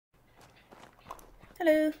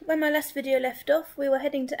Hello, when my last video left off we were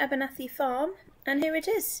heading to Abernathy farm and here it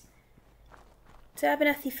is. So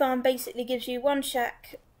Abernathy farm basically gives you one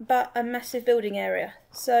shack but a massive building area.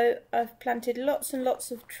 So I've planted lots and lots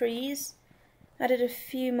of trees, added a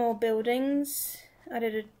few more buildings,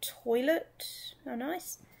 added a toilet, how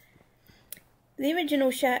nice. The original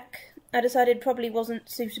shack I decided probably wasn't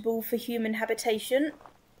suitable for human habitation,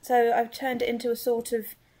 so I've turned it into a sort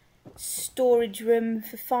of storage room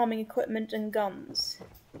for farming equipment and guns.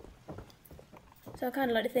 So I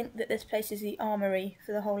kind of like to think that this place is the armoury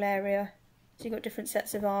for the whole area. So you've got different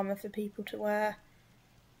sets of armour for people to wear.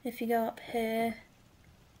 If you go up here,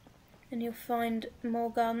 then you'll find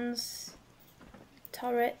more guns,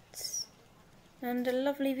 turrets, and a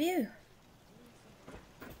lovely view.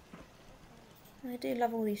 I do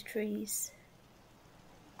love all these trees.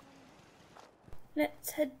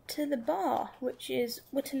 Let's head to the bar, which is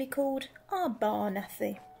wittily called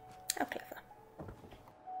Abernathy. How clever.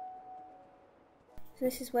 So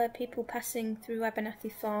this is where people passing through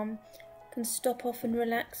Abernathy farm can stop off and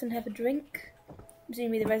relax and have a drink.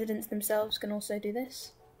 Presumably the residents themselves can also do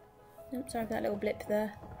this. Oh, sorry for that little blip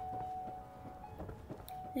there.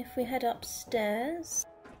 If we head upstairs,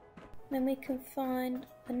 then we can find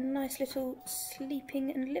a nice little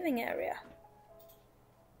sleeping and living area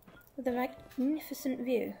with a magnificent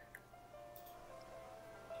view.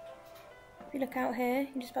 If you look out here, you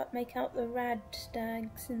can just about make out the rad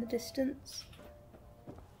stags in the distance.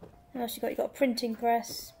 What else you've got a printing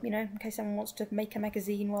press, you know, in case someone wants to make a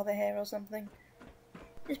magazine while they're here or something.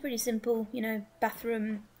 It's pretty simple, you know,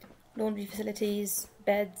 bathroom, laundry facilities,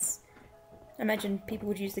 beds. I imagine people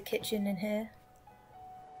would use the kitchen in here.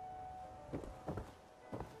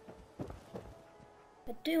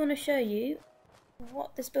 I do want to show you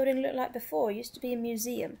what this building looked like before. It used to be a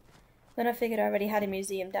museum. Then I figured I already had a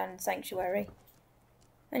museum down in Sanctuary.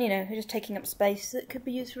 And you know, just taking up space that could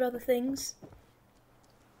be used for other things.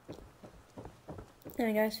 There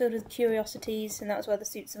we go, it's filled with curiosities, and that was where the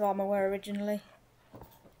suits of armour were originally.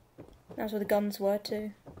 That was where the guns were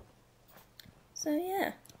too. So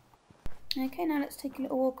yeah. Okay, now let's take a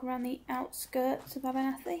little walk around the outskirts of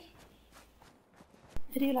Abernathy.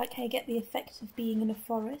 I do like how you get the effect of being in a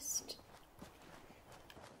forest.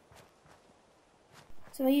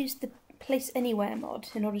 So I used the Place Anywhere mod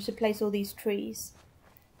in order to place all these trees.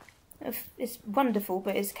 It's wonderful,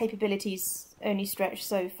 but its capabilities only stretch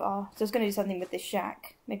so far. So I was going to do something with this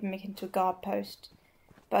shack, maybe make it into a guard post,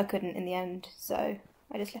 but I couldn't in the end, so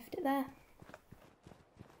I just left it there.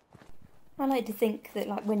 I like to think that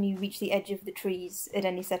like when you reach the edge of the trees at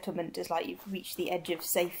any settlement, it's like you've reached the edge of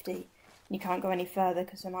safety. You can't go any further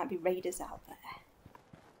because there might be raiders out there.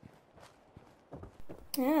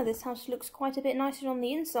 Yeah, this house looks quite a bit nicer on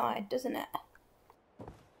the inside, doesn't it?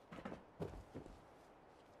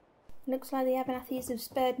 Looks like the Abernathys have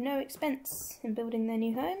spared no expense in building their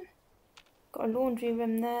new home. Got a laundry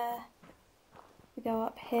room there. We go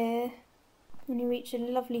up here and you reach a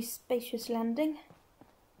lovely spacious landing.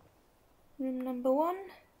 Room number 1.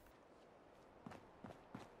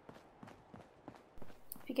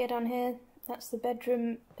 If you get down here, that's the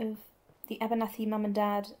bedroom of the Abernathy mum and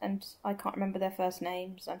dad, and I can't remember their first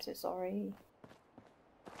names, I'm so sorry.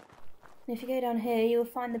 And if you go down here, you'll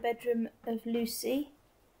find the bedroom of Lucy,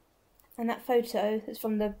 and that photo that's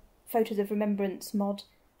from the Photos of Remembrance mod.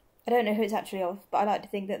 I don't know who it's actually of, but I like to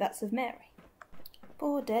think that that's of Mary.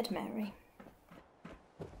 Poor dead Mary.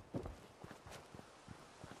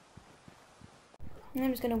 And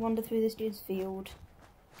I'm just going to wander through this dude's field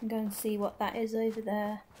and go and see what that is over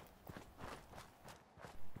there.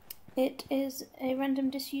 It is a random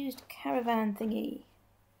disused caravan thingy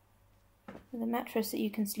with a mattress that you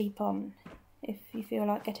can sleep on if you feel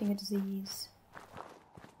like getting a disease.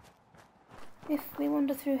 If we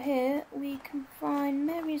wander through here, we can find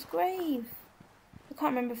Mary's grave. I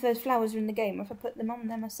can't remember if those flowers are in the game or if I put them on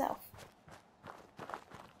there myself.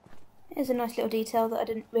 Here's a nice little detail that I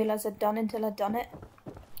didn't realise I'd done until I'd done it.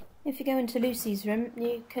 If you go into Lucy's room,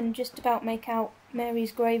 you can just about make out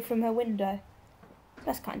Mary's grave from her window.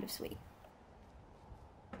 That's kind of sweet.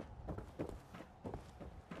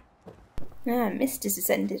 Mist has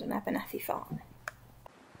descended on Abernathy farm.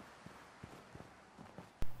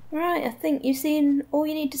 Right, I think you've seen all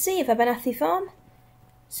you need to see of Abernathy farm.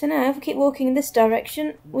 So now, if we keep walking in this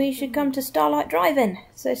direction, we should come to Starlight Drive-In.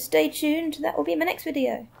 So stay tuned, that will be my next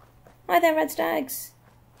video. Hi there, Red Stags.